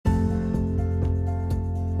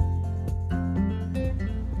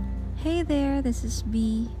Hey there, this is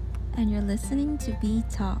B, and you're listening to B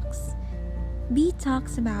Talks. B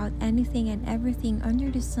talks about anything and everything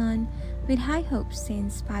under the sun with high hopes to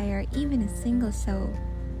inspire even a single soul.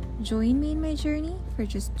 Join me in my journey for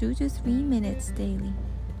just 2 to 3 minutes daily.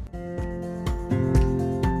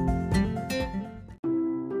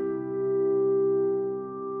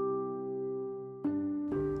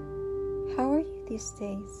 How are you these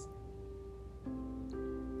days?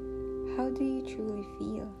 How do you truly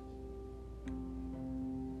feel?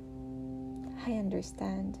 I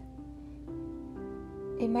understand.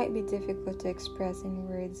 It might be difficult to express in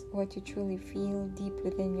words what you truly feel deep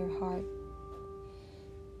within your heart.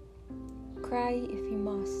 Cry if you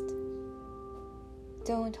must.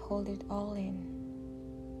 Don't hold it all in.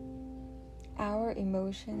 Our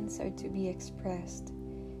emotions are to be expressed.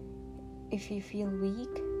 If you feel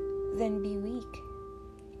weak, then be weak.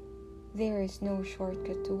 There is no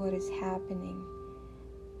shortcut to what is happening.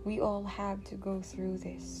 We all have to go through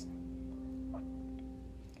this.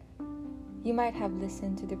 You might have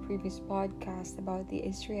listened to the previous podcast about the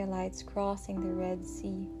Israelites crossing the Red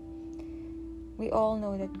Sea. We all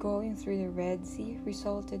know that going through the Red Sea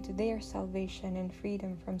resulted to their salvation and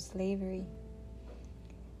freedom from slavery.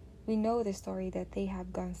 We know the story that they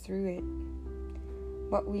have gone through it,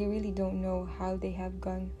 but we really don't know how they have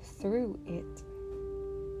gone through it.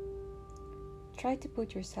 Try to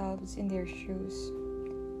put yourselves in their shoes.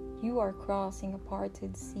 You are crossing a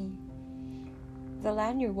parted sea. The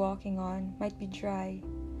land you're walking on might be dry,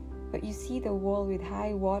 but you see the wall with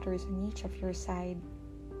high waters on each of your side.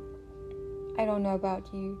 I don't know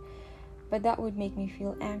about you, but that would make me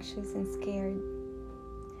feel anxious and scared.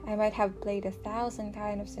 I might have played 1,000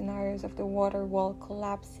 kind of scenarios of the water wall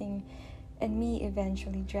collapsing and me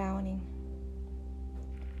eventually drowning.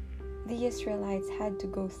 The Israelites had to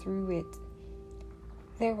go through it.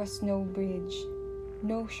 There was no bridge,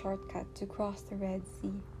 no shortcut to cross the Red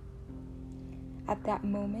Sea. At that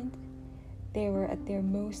moment, they were at their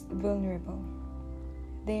most vulnerable.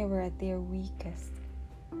 They were at their weakest.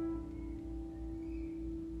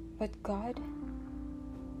 But God,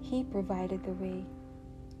 He provided the way.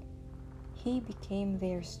 He became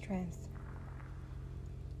their strength.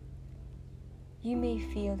 You may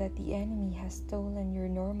feel that the enemy has stolen your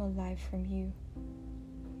normal life from you,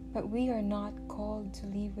 but we are not called to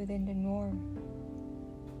live within the norm.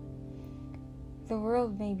 The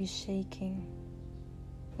world may be shaking,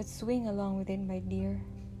 but swing along with it, my dear.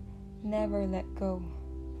 Never let go.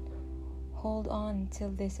 Hold on till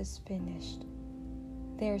this is finished.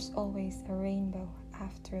 There's always a rainbow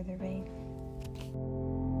after the rain.